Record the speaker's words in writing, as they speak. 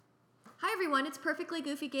everyone, it's Perfectly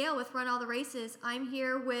Goofy Gail with Run All the Races. I'm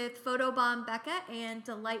here with Photobomb Becca and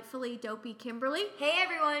delightfully dopey Kimberly. Hey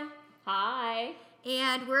everyone. Hi.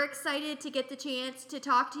 And we're excited to get the chance to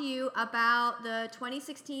talk to you about the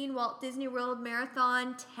 2016 Walt Disney World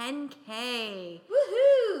Marathon 10K.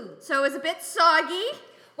 Woohoo! So it was a bit soggy.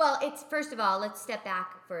 Well, it's first of all, let's step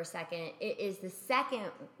back for a second. It is the second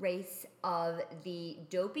race of the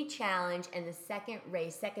Dopey Challenge and the second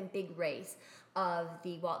big race of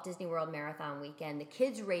the Walt Disney World Marathon weekend. The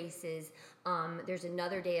kids races, there's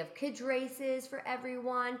another day of kids races for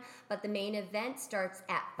everyone, but the main event starts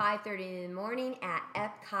at 5:30 in the morning at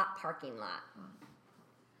Epcot parking lot.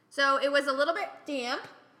 So it was a little bit damp.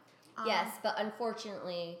 Yes, but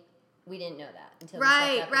unfortunately, we didn't know that until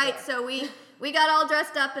Right. we stepped out the door. So we got all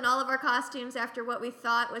dressed up in all of our costumes after what we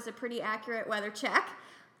thought was a pretty accurate weather check.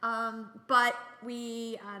 But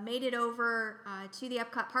we made it over to the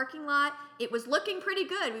Epcot parking lot. It was looking pretty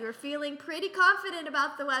good. We were feeling pretty confident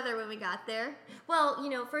about the weather when we got there. Well,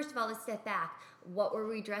 first of all, let's step back. What were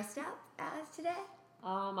we dressed up as today?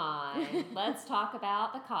 Oh my. Let's talk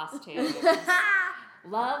about the costumes.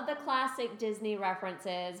 Love the classic Disney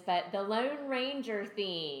references, but the Lone Ranger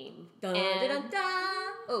theme. Dun, And- dun, dun, dun.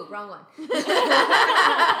 Oh, wrong one.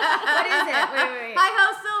 What is it? Wait. Hi-ho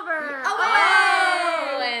Silver!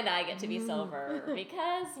 Oh, and I get to be silver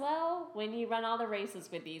because, well, when you run all the races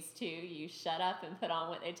with these two, you shut up and put on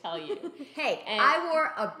what they tell you. Hey, And- I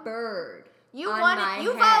wore a bird. You on wanted, my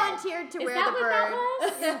you head. volunteered to Is wear that the what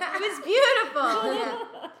bird. that was? It was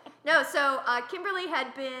beautiful. No, so Kimberly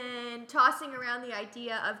had been tossing around the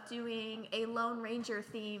idea of doing a Lone Ranger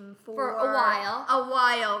theme For a while. A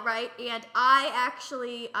while, right? And I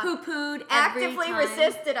actually Poo-pooed every actively time.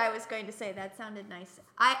 resisted. I was going to say that sounded nice.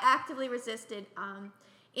 I actively resisted,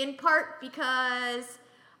 in part because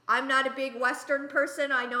I'm not a big Western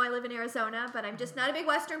person. I know I live in Arizona, but I'm just not a big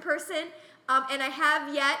Western person. And I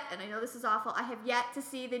have yet, and I know this is awful, I have yet to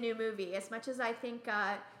see the new movie. As much as I think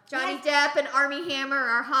Johnny Depp and Armie Hammer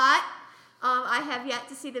are hot, I have yet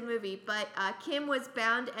to see the movie. But Kim was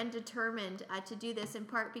bound and determined to do this, in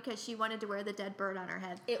part because she wanted to wear the dead bird on her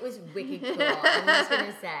head. It was wicked cool, I'm just going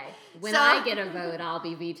to say. When So- I get a vote, I'll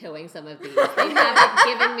be vetoing some of these. They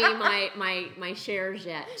haven't given me my shares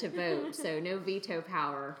yet to vote, so no veto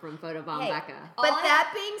power from Photobomb Hey, Becca. But All I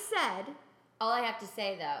that being said, All I have to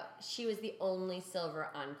say, though, she was the only silver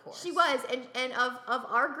on course. she was, and of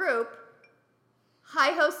our group,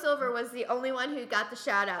 Hi-Ho Silver was the only one who got the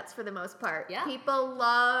shout-outs for the most part. Yeah. People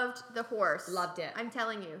loved the horse. Loved it. I'm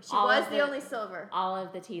telling you. She All was of the the- only silver. All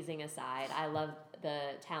of the teasing aside, I love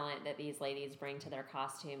the talent that these ladies bring to their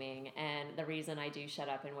costuming, and the reason I do shut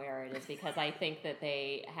up and wear it is because I think that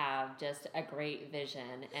they have just a great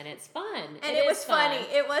vision, and it's fun. And it was is fun. funny.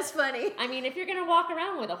 It was funny. I mean, if you're going to walk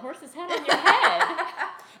around with a horse's head on your head,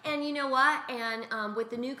 And you know what? And with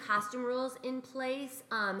the new costume rules in place,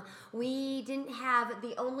 we didn't have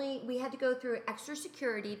we had to go through extra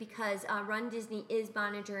security because Run Disney is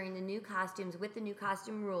monitoring the new costumes with the new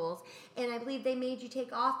costume rules. And I believe they made you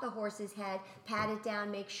take off the horse's head, pat it down,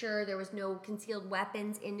 make sure there was no concealed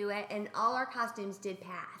weapons into it, and all our costumes did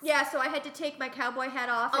pass. Yeah, so I had to take my cowboy hat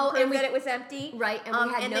off and Oh, prove and we- that it was empty. Right, and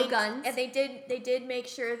we had no guns. And they did make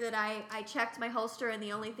sure that I checked my holster, and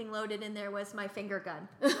the only thing loaded in there was my finger gun.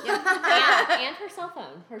 and her cell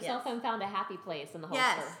phone. Her cell Yes. phone found a happy place in the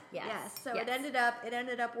holster. Yes. So Yes. it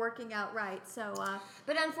ended up working out right. So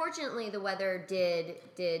But unfortunately, the weather did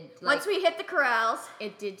once we hit the corrals,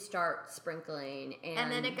 it did start sprinkling,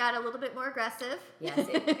 and then it got a little bit more aggressive. Yes,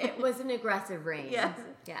 it was an aggressive rain. Yes.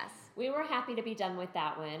 Yes. We were happy to be done with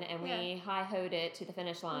that one, and Yeah. we hi-hoed it to the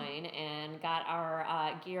finish line and got our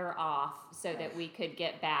gear off so that we could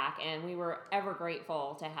get back. And we were ever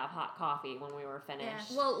grateful to have hot coffee when we were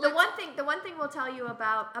finished. Yeah. Well, the one thing we'll tell you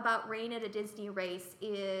about rain at a Disney race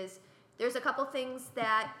is there's a couple things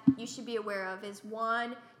that you should be aware of. Is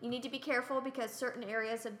one, you need to be careful because certain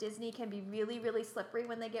areas of Disney can be really, really slippery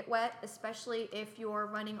when they get wet, especially if you're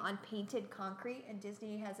running on painted concrete, and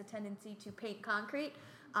Disney has a tendency to paint concrete.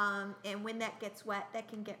 And when that gets wet, that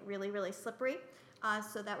can get really, really slippery.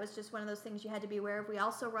 So that was just one of those things you had to be aware of. We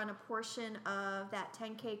also run a portion of that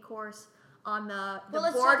 10K course on the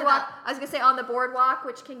let's talk boardwalk. about- I was going to say on the boardwalk,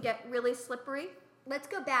 which can get really slippery. Let's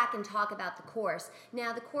go back and talk about the course.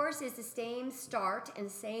 Now, the course is the same start and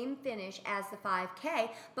same finish as the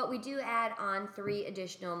 5K, but we do add on 3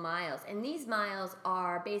 additional miles. And these miles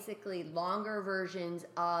are basically longer versions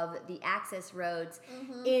of the access roads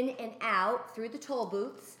in and out through the toll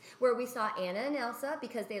booths, where we saw Anna and Elsa,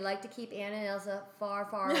 because they like to keep Anna and Elsa far,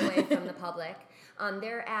 far away from the public.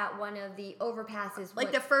 They're at one of the overpasses.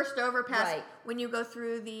 Like the first overpass Right. when you go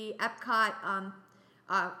through the Epcot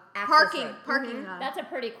parking road. parking. That's a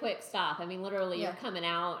pretty quick stop. I mean, literally, Yeah. you're coming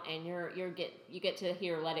out and you get to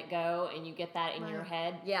hear "Let It Go" and you get that in your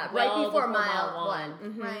head. Yeah, well right before mile mile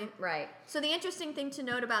 1. Right. Right. So the interesting thing to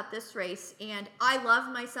note about this race, and I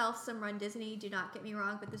love myself some Run Disney, do not get me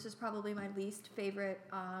wrong, but this is probably my least favorite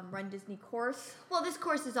Run Disney course. Well, this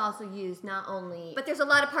course is also used not only, But there's a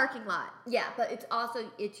lot of parking lot. yeah, but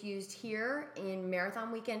it's used here in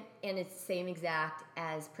Marathon Weekend, and it's the same exact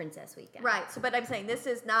as Princess Weekend. Right. So, but I'm saying this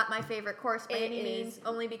is not my favorite course by It any means, is-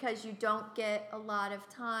 only because you don't get a lot of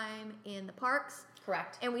time in the parks.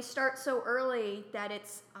 Correct. And we start so early that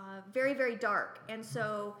it's very, very dark. And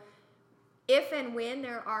so if and when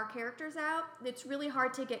there are characters out, it's really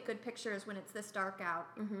hard to get good pictures when it's this dark out.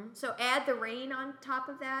 So add the rain on top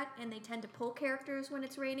of that, and they tend to pull characters when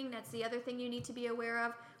it's raining. That's the other thing you need to be aware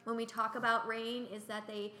of when we talk about rain, is that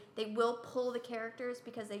they will pull the characters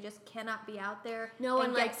because they just cannot be out there. No one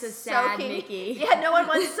and get likes a sad soaking. Mickey. Yeah, no one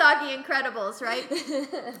wants soggy Incredibles, right?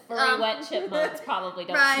 Furry wet chipmunks probably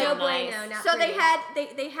don't Right. smell No bueno, nice. not So pretty.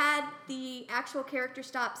 they had the actual character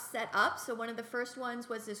stops set up. So one of the first ones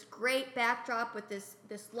was this great backdrop with this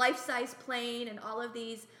life-size plane and all of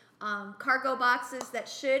these cargo boxes that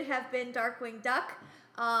should have been Darkwing Duck,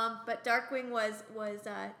 but Darkwing was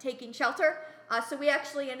taking shelter. So we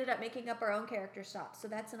actually ended up making up our own character stops. So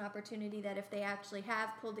that's an opportunity that if they actually have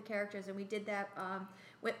pulled the characters, and we did that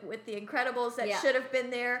with the Incredibles that Yeah. should have been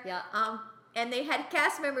there. Yeah. And they had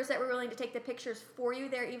cast members that were willing to take the pictures for you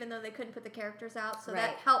there, even though they couldn't put the characters out. So that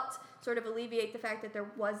Right. helped sort of alleviate the fact that there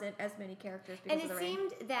wasn't as many characters because And of it the rain.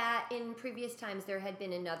 seemed that in previous times there had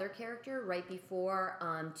been another character right before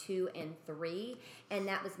 2 and 3, and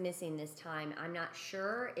that was missing this time. I'm not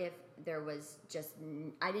sure if there was just,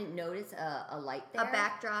 I didn't notice a light there. A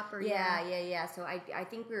backdrop or Yeah. So I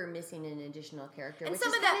think we were missing an additional character, And which some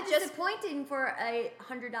is of that kind of just- disappointing for a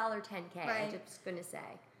 $100 10K. Right. I'm just gonna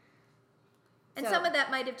say. And So- some of that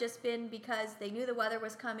might have just been because they knew the weather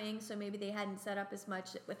was coming, so maybe they hadn't set up as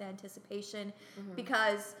much with anticipation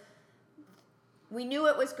because we knew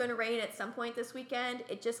it was going to rain at some point this weekend.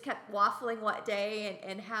 It just kept waffling what day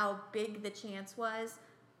and how big the chance was.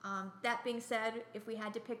 That being said, if we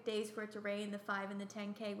had to pick days for it to rain, the 5 and the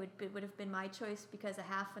 10K would have been my choice because a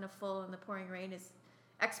half and a full in the pouring rain is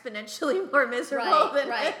exponentially more miserable than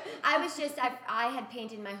Right. I had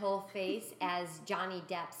painted my whole face as Johnny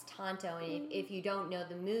Depp's Tonto, and if you don't know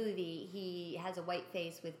the movie, he has a white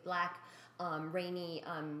face with black, rainy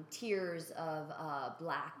tears of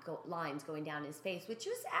black lines going down his face, which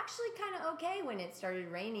was actually kind of okay when it started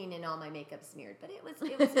raining and all my makeup smeared, but it was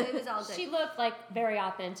all good. She looked like very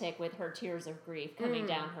authentic with her tears of grief coming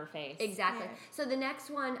down her face. Exactly. Yeah. So the next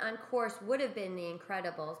one on course would have been The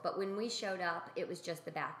Incredibles, but when we showed up, it was just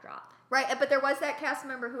the backdrop. Right, but there was that cast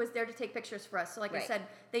member who was there to take pictures for us. So like I Right. said,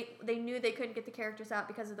 they knew they couldn't get the characters out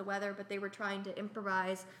because of the weather, but they were trying to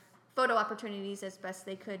improvise photo opportunities as best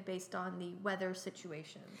they could based on the weather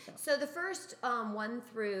situation. So the first 1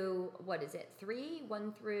 through, what is it, 3?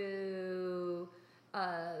 1 through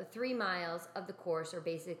 3 miles of the course are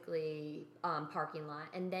basically parking lot.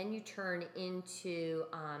 And then you turn into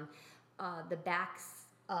the Bax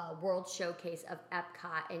World Showcase of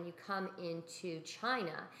Epcot, and you come into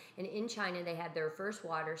China. And in China, they had their first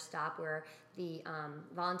water stop where the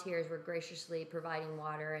volunteers were graciously providing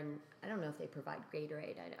water, and I don't know if they provide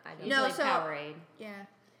Gatorade. I don't No, Usually so- Powerade. Yeah.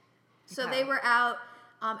 So they were out.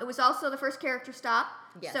 It was also the first character stop.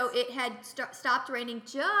 Yes. So it had stopped raining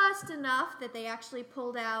just enough that they actually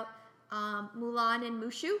pulled out Mulan and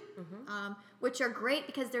Mushu, which are great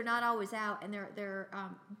because they're not always out, and they're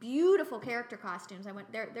beautiful character costumes.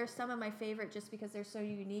 They're some of my favorite just because they're so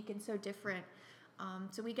unique and so different.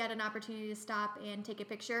 So we got an opportunity to stop and take a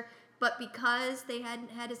picture, but because they hadn't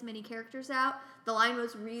had as many characters out, the line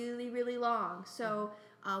was really, really long. So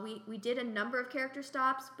we did a number of character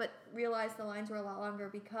stops, but realized the lines were a lot longer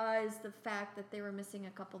because the fact that they were missing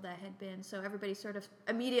a couple that had been. So everybody sort of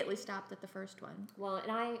immediately stopped at the first one. Well,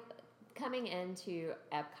 and coming into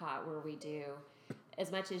Epcot, where we do,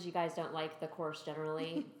 as much as you guys don't like the course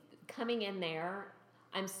generally, coming in there,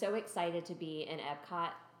 I'm so excited to be in Epcot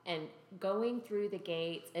and going through the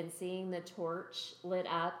gates and seeing the torch lit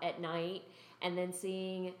up at night, and then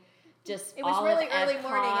seeing just It was all really of early Epcot.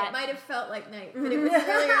 morning. It might have felt like night, but it was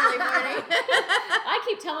really early morning. I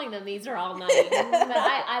keep telling them these are all night, but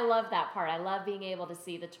I love that part. I love being able to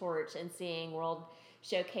see the torch and seeing World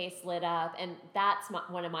Showcase lit up, and that's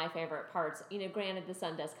one of my favorite parts. You know, granted, the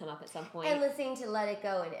sun does come up at some point. And listening to Let It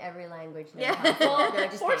Go in every language. No Yeah. possible. Well, No,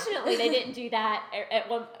 just fortunately, they didn't do that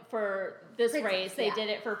for this Princess, race. They yeah. did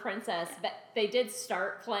it for Princess, but they did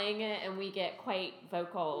start playing it, and we get quite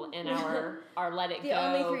vocal in our Let It The Go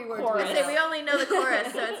only 3 words we chorus. know. We only know the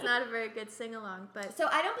chorus, so it's not a very good sing along. But So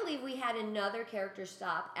I don't believe we had another character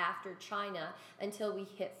stop after China until we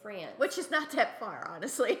hit France. which is not that far,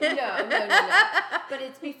 honestly. No. But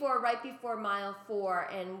it's right before mile 4,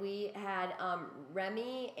 and we had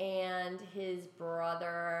Remy and his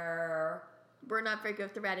brother. We're not very good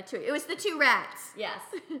with the Ratatouille. It was the 2 rats. Yes,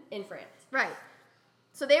 in France. Right.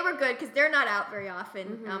 So they were good because they're not out very often,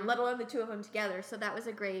 Mm-hmm. let alone the 2 of them together. So that was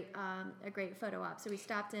a great photo op. So we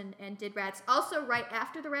stopped and did rats. Also, right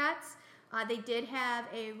after the rats, they did have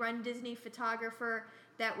a Run Disney photographer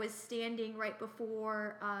that was standing right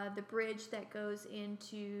before the bridge that goes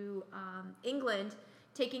into England,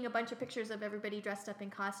 taking a bunch of pictures of everybody dressed up in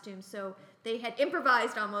costumes. So they had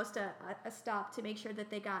improvised almost a stop to make sure that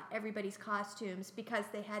they got everybody's costumes because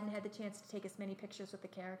they hadn't had the chance to take as many pictures with the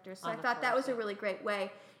characters. So I thought that was a really great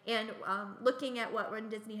way. And looking at what Run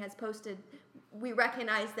Disney has posted, we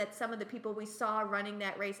recognized that some of the people we saw running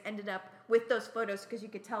that race ended up with those photos because you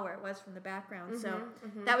could tell where it was from the background. So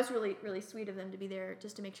that was really, really sweet of them to be there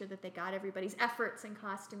just to make sure that they got everybody's efforts in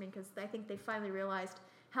costuming, because I think they finally realized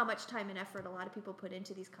how much time and effort a lot of people put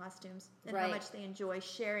into these costumes and how Right. much they enjoy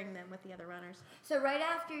sharing them with the other runners. So right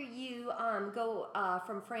after you go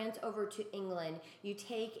from France over to England, you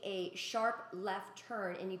take a sharp left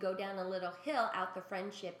turn and you go down a little hill out the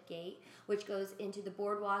Friendship Gate, which goes into the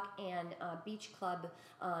Boardwalk and Beach Club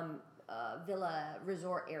Villa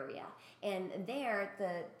Resort area. And there,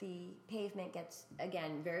 the pavement gets,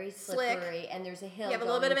 again, very slippery, and there's a hill. You have a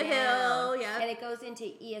little going bit of a down, hill, yeah. And it goes into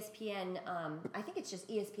ESPN, I think it's just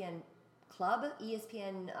ESPN Club,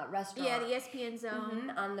 ESPN restaurant. Yeah, the ESPN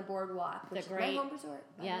zone. On the boardwalk, which is my great- home resort.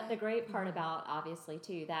 by Yeah, way. the great part about, obviously,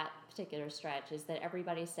 too, that particular stretch is that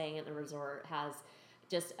everybody staying at the resort has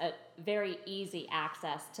just a very easy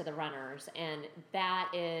access to the runners, and that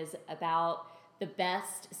is about the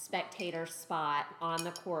best spectator spot on the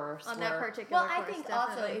course. On that where- particular Well, I course, think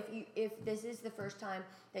definitely. also if this is the first time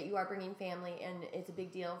that you are bringing family and it's a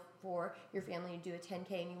big deal for your family to do a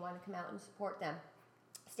 10K and you want to come out and support them,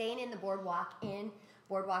 staying in the Boardwalk Inn,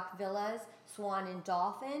 Boardwalk Villas, Swan and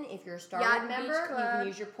Dolphin. If you're a Starwood Yacht and member, Beach you Club. can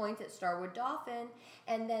use your points at Starwood Dolphin.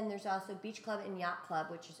 And then there's also Beach Club and Yacht Club,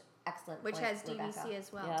 which is excellent. Which points, has Rebecca. DVC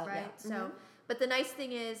as well, Yeah. right? Yeah. So, but the nice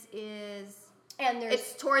thing is And there's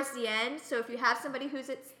it's towards the end. So if you have somebody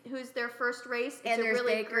who's their first race, it's And a there's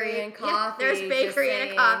really bakery great, and Yeah, coffee, there's just bakery and a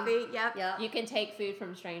saying. coffee. Yep. yeah. You can take food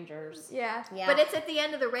from strangers. Yeah. Yeah. But it's at the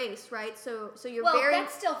end of the race, right? So you're Well, very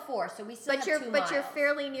that's still 4, so we still but have you're 2 but you're miles.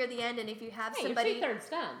 fairly near the end, and if you have Hey, you're somebody 2/3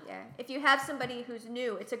 done. Yeah. If you have somebody who's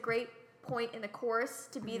new, it's a great point in the course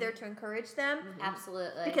to be there to encourage them.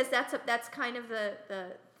 Absolutely. Because that's kind of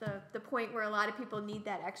the point where a lot of people need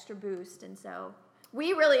that extra boost, and so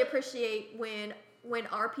we really appreciate when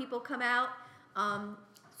our people come out.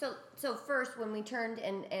 So first, when we turned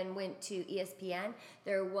and went to ESPN,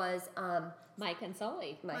 there was Mike and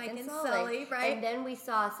Sully. Mike and Sully, Sully, right? And then we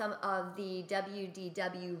saw some of the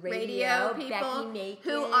WDW Radio people Becky Macon,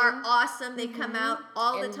 who are awesome. They come out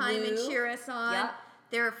all the And time and Lou. cheer us on. Yep.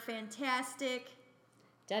 They're fantastic.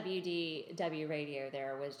 WDW Radio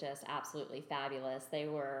there was just absolutely fabulous. They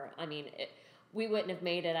were, we wouldn't have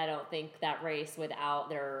made it, I don't think, that race without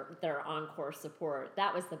their encore support.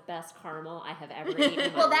 That was the best caramel I have ever eaten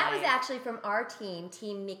in my Well, that was life. actually from our team,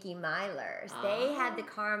 Team Mickey Milers. They had the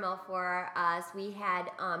caramel for us. We had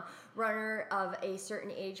runner of a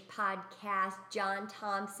certain age podcast, John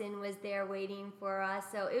Thompson, was there waiting for us.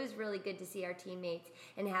 So it was really good to see our teammates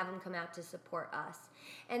and have them come out to support us.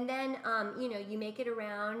 And then, you make it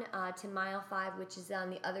around to mile 5, which is on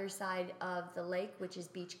the other side of the lake, which is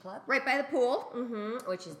Beach Club, Right by the pool.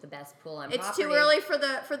 which is the best pool on It's property. too early for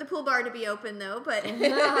the pool bar to be open though, but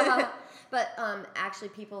But actually,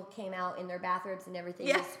 people came out in their bathrobes and everything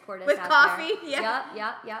Yeah, to support us with out coffee, there.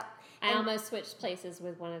 yeah. Yep. I almost switched places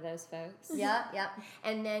with one of those folks. Yep.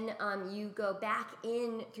 And then you go back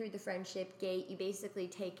in through the Friendship Gate. You basically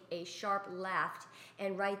take a sharp left,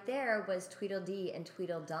 and right there was Tweedledee and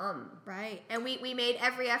Tweedledum. right. And we made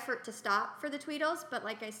every effort to stop for the Tweedles, but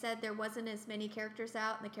like I said, there wasn't as many characters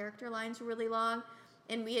out, and the character lines were really long,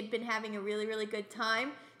 and we had been having a really, really good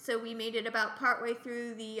time. So we made it about partway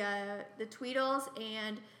through the Tweedles,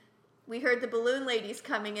 and we heard the balloon ladies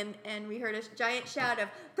coming, and we heard a giant shout of,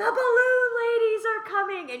 "The balloon ladies are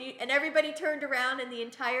coming!" And everybody turned around, and the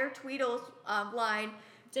entire Tweedles line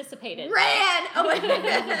Dissipated. ran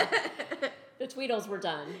away. The Tweedles were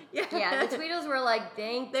done. Yeah, the Tweedles were like,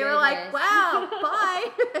 thank They were like, goodness. wow,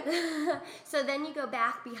 bye. So then you go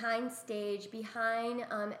back behind stage, behind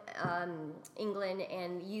England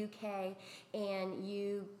and UK, and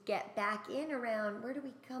you get back in around, where do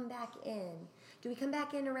we come back in? Do we come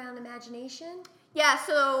back in around Imagination? Yeah,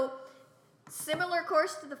 so similar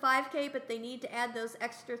course to the 5K, but they need to add those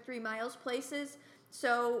extra 3 miles places.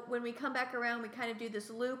 So when we come back around, we kind of do this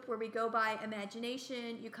loop where we go by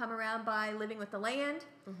Imagination. You come around by Living with the Land.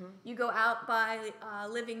 Mm-hmm. You go out by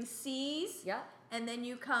Living Seas. Yep. And then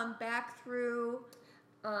you come back through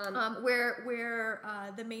where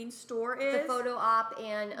the main store is. The photo op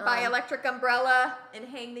and by Electric Umbrella and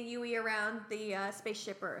hang the Yui around the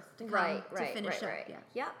spaceship Earth to come to finish up.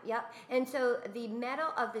 Yeah. Yep. And so the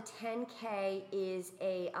medal of the 10K is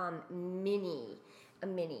a mini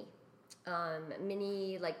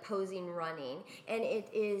like posing running, and it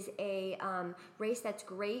is a race that's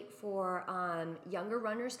great for younger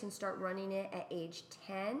runners. Can start running it at age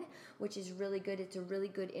 10, which is really good. It's a really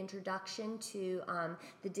good introduction to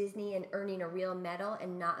the Disney and earning a real medal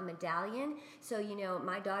and not a medallion. So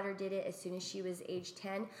my daughter did it as soon as she was age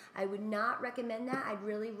 10. I would not recommend that. I'd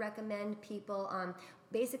really recommend people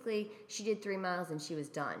basically, she did 3 miles and she was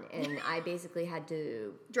done, and I basically had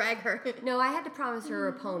to drag her. No, I had to promise her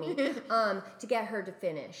a pony to get her to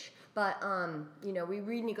finish. But we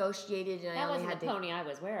renegotiated, and That I only wasn't had the to. pony I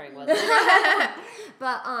was wearing, was it?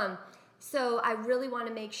 But so I really want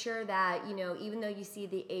to make sure that even though you see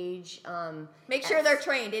the age, make sure they're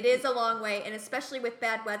trained. It is a long way, and especially with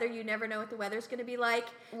bad weather, you never know what the weather's going to be like.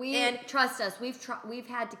 And trust us, we've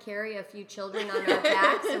had to carry a few children on our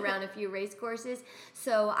backs around a few race courses.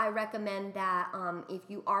 So I recommend that if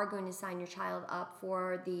you are going to sign your child up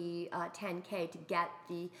for the 10K to get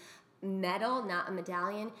the medal, not a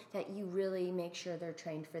medallion, that you really make sure they're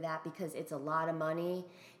trained for that, because it's a lot of money.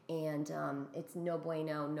 And it's no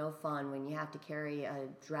bueno, no fun when you have to carry a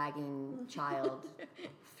dragging child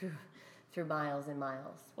through miles and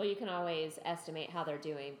miles. Well, you can always estimate how they're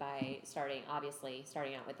doing by starting out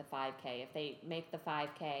with the 5K. If they make the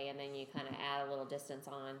 5K and then you kind of add a little distance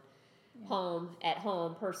on at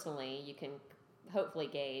home personally, you can hopefully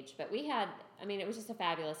gauge. But it was just a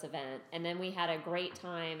fabulous event. And then we had a great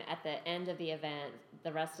time at the end of the event,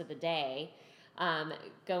 the rest of the day.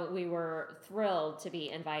 We were thrilled to be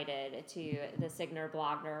invited to the Signer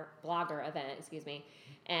blogger event,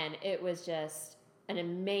 and it was just an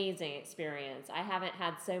amazing experience. I haven't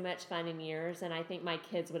had so much fun in years, and I think my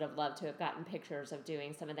kids would have loved to have gotten pictures of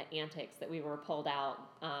doing some of the antics that we were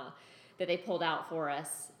that they pulled out for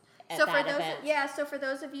us at that event. So for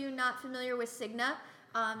those of you not familiar with Cigna,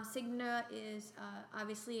 Cigna is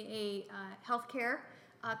obviously a healthcare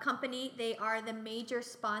company. They are the major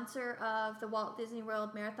sponsor of the Walt Disney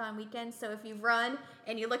World Marathon Weekend. So if you've run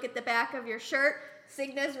and you look at the back of your shirt,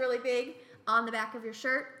 Cigna is really big on the back of your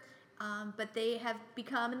shirt. But they have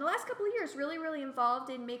become, in the last couple of years, really, really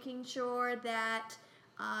involved in making sure that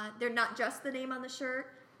they're not just the name on the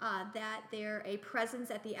shirt, that they're a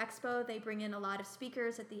presence at the expo. They bring in a lot of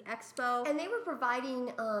speakers at the expo. And they were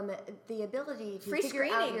providing the ability to free figure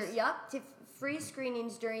screenings. out free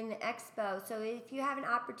screenings during the expo. So if you have an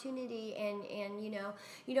opportunity and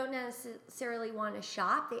you don't necessarily want to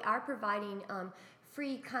shop, they are providing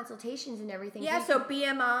free consultations and everything. Yeah, so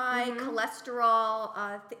BMI,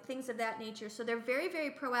 cholesterol, things of that nature. So they're very,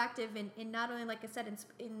 very proactive in not only, like I said,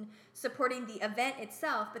 in supporting the event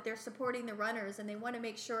itself, but they're supporting the runners, and they want to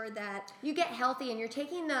make sure that you get healthy and you're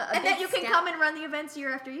taking and that you can come and run the events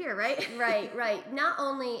year after year, right? Right. Not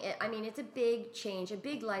only, it's a big change, a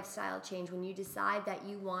big lifestyle change when you decide that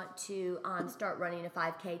you want to start running a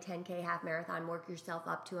 5K, 10K, half marathon, work yourself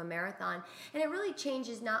up to a marathon. And it really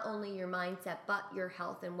changes not only your mindset, but your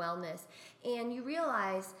health and wellness. And you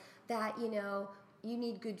realize that, you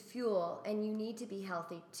need good fuel and you need to be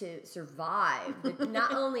healthy to survive.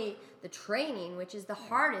 Not only the training, which is the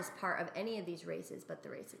hardest part of any of these races, but the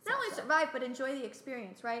race itself. Not only survive, but enjoy the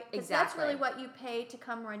experience, right? Because that's really what you pay to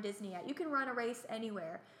come run Disney at. You can run a race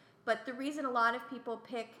anywhere, but the reason a lot of people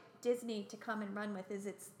pick Disney to come and run with is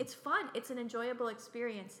it's fun. It's an enjoyable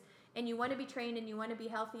experience. And you want to be trained and you want to be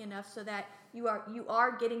healthy enough so that you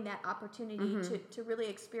are getting that opportunity to really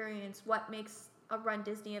experience what makes a Run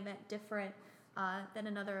Disney event different than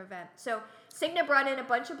another event. So Cigna brought in a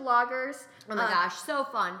bunch of bloggers. Oh my gosh, so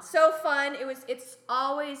fun. So fun. It's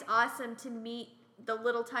always awesome to meet the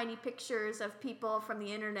little tiny pictures of people from the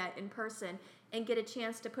internet in person and get a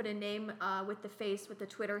chance to put a name with the face, with the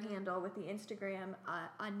Twitter handle, with the Instagram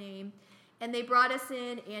name. And they brought us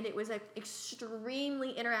in, and it was an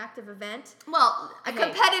extremely interactive event. Well, a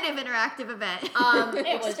competitive interactive event.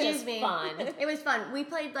 It was just fun. It was fun. We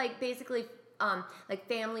played basically like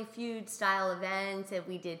Family Feud style events, and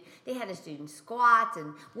they had us doing squats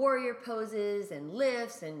and warrior poses and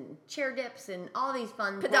lifts and chair dips and all these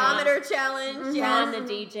fun Pedometer things. challenge. Ron, Yes. the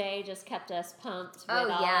DJ, just kept us pumped with Oh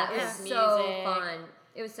all yeah, of it his was music. so fun.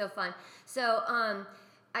 It was so fun. So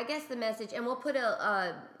I guess the message, and we'll put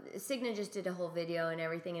Cigna just did a whole video and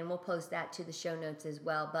everything, and we'll post that to the show notes as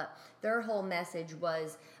well. But their whole message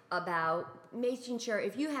was about making sure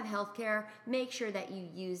if you have health care, make sure that you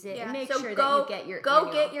use it, and make sure that you get your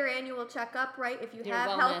get your annual checkup, right? If you Your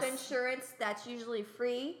have health wellness. insurance, that's usually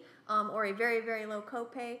free or a very, very low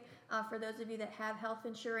copay for those of you that have health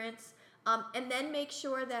insurance. And then make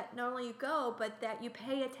sure that not only you go, but that you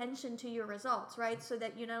pay attention to your results, right? So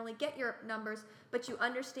that you not only get your numbers, but you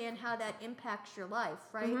understand how that impacts your life,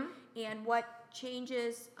 right? And what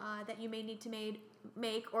changes that you may need to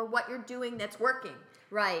make or what you're doing that's working.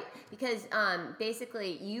 Right, because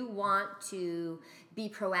basically you want to be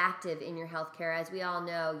proactive in your healthcare. As we all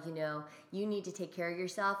know, you need to take care of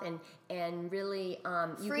yourself and really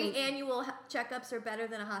Free annual checkups are better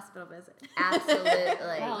than a hospital visit. Absolutely.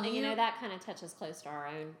 Well, and that kind of touches close to our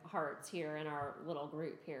own hearts here in our little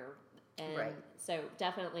group here. And Right. so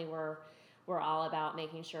definitely we're all about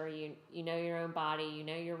making sure you know your own body, you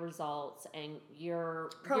know your results, and you're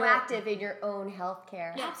proactive in your own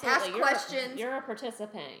healthcare. Yeah, Ask absolutely. questions. You're a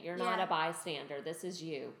participant. You're not Yeah. a bystander. This is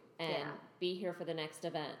you, and Yeah. be here for the next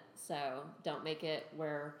event. So don't make it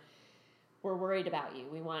where we're worried about you.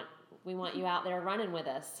 We want you out there running with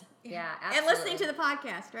us. Yeah, And absolutely. listening to the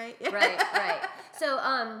podcast, right? right.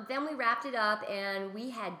 So then we wrapped it up, and we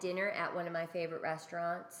had dinner at one of my favorite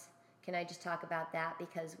restaurants. Can I just talk about that?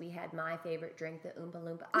 Because we had my favorite drink, the Oompa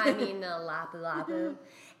Loompa. I mean, the Lapu Lapu.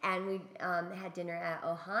 And we had dinner at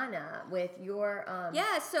Ohana with your...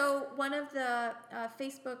 Yeah, so one of the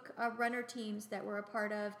Facebook runner teams that we're a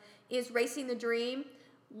part of is Racing the Dream.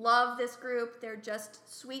 Love this group. They're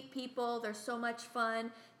just sweet people. They're so much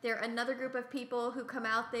fun. They're another group of people who come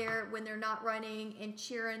out there when they're not running and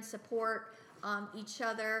cheer and support each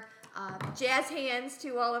other. Jazz hands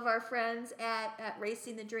to all of our friends at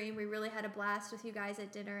Racing the Dream. We really had a blast with you guys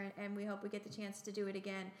at dinner, and we hope we get the chance to do it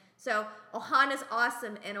again. So Ohana's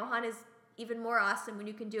awesome, and Ohana's even more awesome when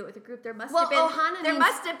you can do it with a group. There must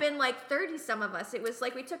have been like 30 some of us. It was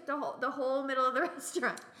like we took the whole middle of the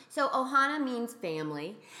restaurant. So Ohana means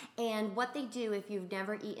family, and what they do, if you've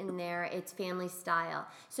never eaten there, it's family style.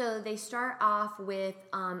 So they start off with,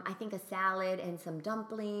 I think, a salad and some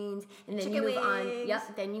dumplings, and then you move on.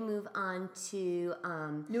 Yep. Then you move on to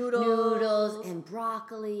noodles and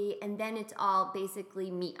broccoli, and then it's all basically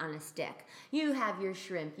meat on a stick. You have your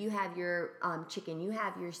shrimp, you have your chicken, you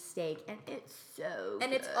have your steak, and it's so.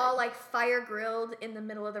 And good. it's all like fire grilled in the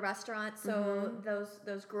middle of the restaurant, so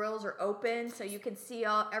those grills are open, so you can see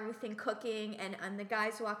everything cooking, and the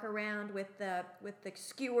guys walk around with the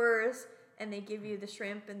skewers, and they give you the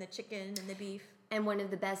shrimp and the chicken and the beef. And one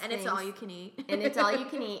of the best and things. it's all you can eat. And it's all you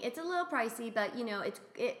can eat. It's a little pricey, but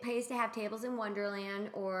it pays to have Tables in Wonderland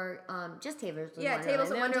or just Tables in Wonderland. Tables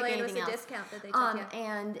in They don't take Wonderland was anything a else. discount that they took.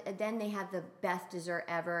 And then they have the best dessert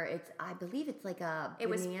ever. I believe it's like a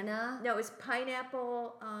banana. No, it was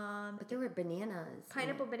pineapple. But there were bananas.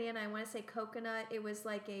 Pineapple banana. I want to say coconut. It was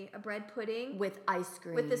like a bread pudding with ice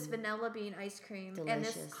cream. with this vanilla bean ice cream and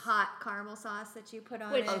this Delicious. hot caramel sauce that you put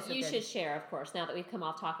on Which it. you should share, of course. Now that we've come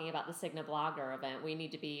off talking about the Cigna Blogger event, we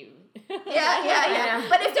need to be Yeah.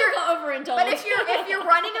 But if you're overindulged. But if you're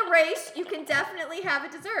running a race, you can definitely have a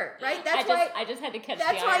dessert, right? I just had to catch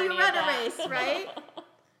That's the why irony you of run a that. race, right?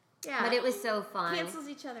 Yeah. But it was so fun. Cancels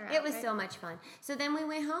each other out. It was right? so much fun. So then we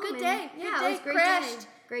went home. Good and- day. Yeah, Good it day. was a great Crashed. day.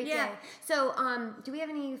 Great Yeah. day. So, do we have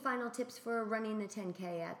any final tips for running the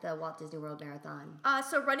 10K at the Walt Disney World Marathon?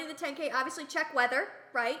 So running the 10K, obviously check weather,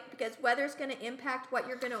 right? Because weather's going to impact what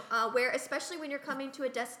you're going to wear, especially when you're coming to a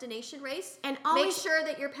destination race. And make always sure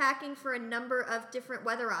that you're packing for a number of different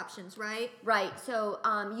weather options, right? Right. So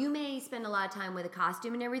you may spend a lot of time with a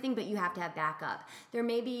costume and everything, but you have to have backup. There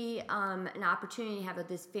may be an opportunity to have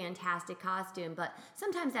this fantastic costume, but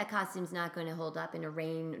sometimes that costume's not going to hold up in a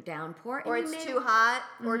rain downpour. Or it's too hot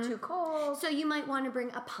or too cold. So you might want to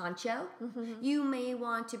bring a poncho. You may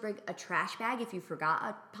want to bring a trash bag if you forgot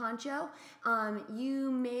a poncho.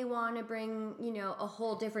 You may want to bring, a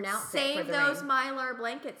whole different outfit for Save the those rain. Mylar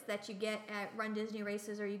blankets that you get at Run Disney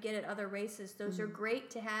races or you get at other races. Those are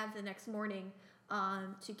great to have the next morning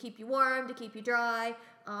to keep you warm, to keep you dry,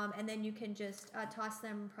 and then you can just toss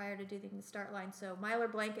them prior to doing the start line. So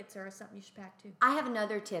Mylar blankets are something you should pack too. I have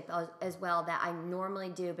another tip as well that I normally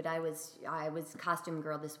do, but I was costume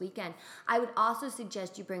girl this weekend. I would also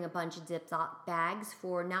suggest you bring a bunch of Ziploc bags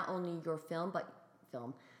for not only your film,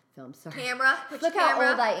 film, sorry. Camera. Put Look your camera.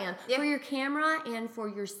 how old I am. Yep. For your camera and for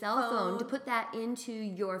your cell phone, to Phone. put that into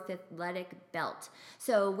your athletic belt.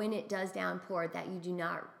 So when it does downpour, that you do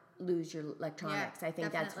not lose your electronics. I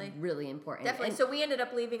think definitely. that's really important. Definitely. And- So we ended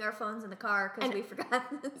up leaving our phones in the car because And- we forgot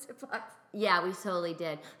the Ziplocs. yeah, we totally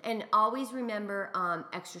did. And always remember,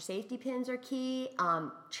 extra safety pins are key.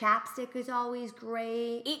 Chapstick is always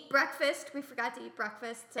great. Eat breakfast. We forgot to eat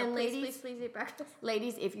breakfast. So And please, ladies- please eat breakfast.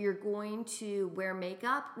 Ladies, if you're going to wear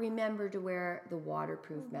makeup, remember to wear the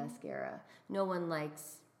waterproof mascara. No one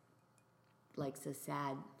likes a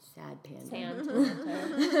sad panda. Sand.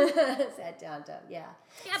 Sad downtown, yeah.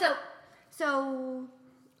 Yeah, So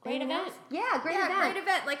Great anything event. else? Yeah, great yeah, event. great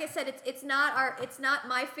event. Like I said, it's not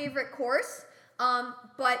my favorite course,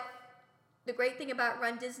 but the great thing about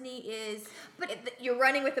Run Disney is you're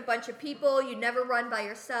running with a bunch of people. You never run by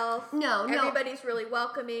yourself. No. Everybody's really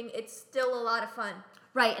welcoming. It's still a lot of fun.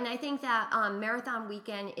 Right, and I think that marathon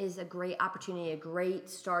weekend is a great opportunity, a great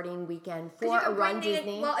starting weekend 'Cause for you a can Run bring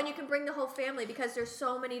Disney. and you can bring the whole family because there's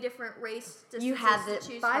so many different race distances You have the to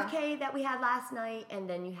choose 5K that we had last night, and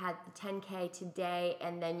then you had the 10K today,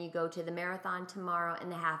 and then you go to the marathon tomorrow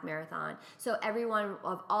and the half marathon. So everyone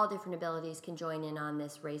of all different abilities can join in on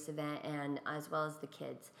this race event, and as well as the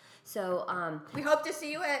kids. So We hope to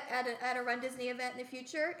see you at a Run Disney event in the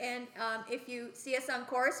future. And if you see us on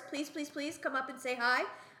course, please, please, please come up and say hi.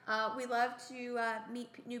 We love to meet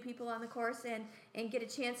new people on the course and get a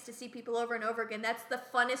chance to see people over and over again. That's the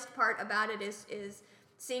funnest part about it is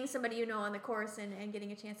seeing somebody you know on the course and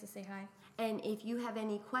getting a chance to say hi. and if you have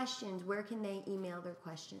any questions, where can they email their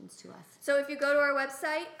questions to us? So if you go to our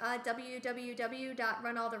website,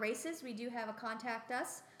 www.runalltheraces, we do have a contact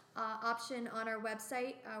us option on our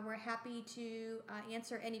website. We're happy to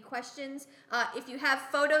answer any questions. If you have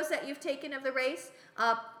photos that you've taken of the race,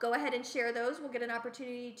 go ahead and share those. We'll get an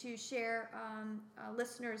opportunity to share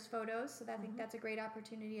listeners' photos, so I think that's a great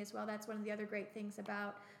opportunity as well. That's one of the other great things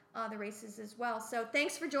about the races as well. So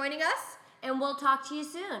thanks for joining us. And we'll talk to you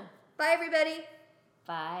soon. Bye, everybody.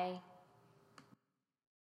 Bye.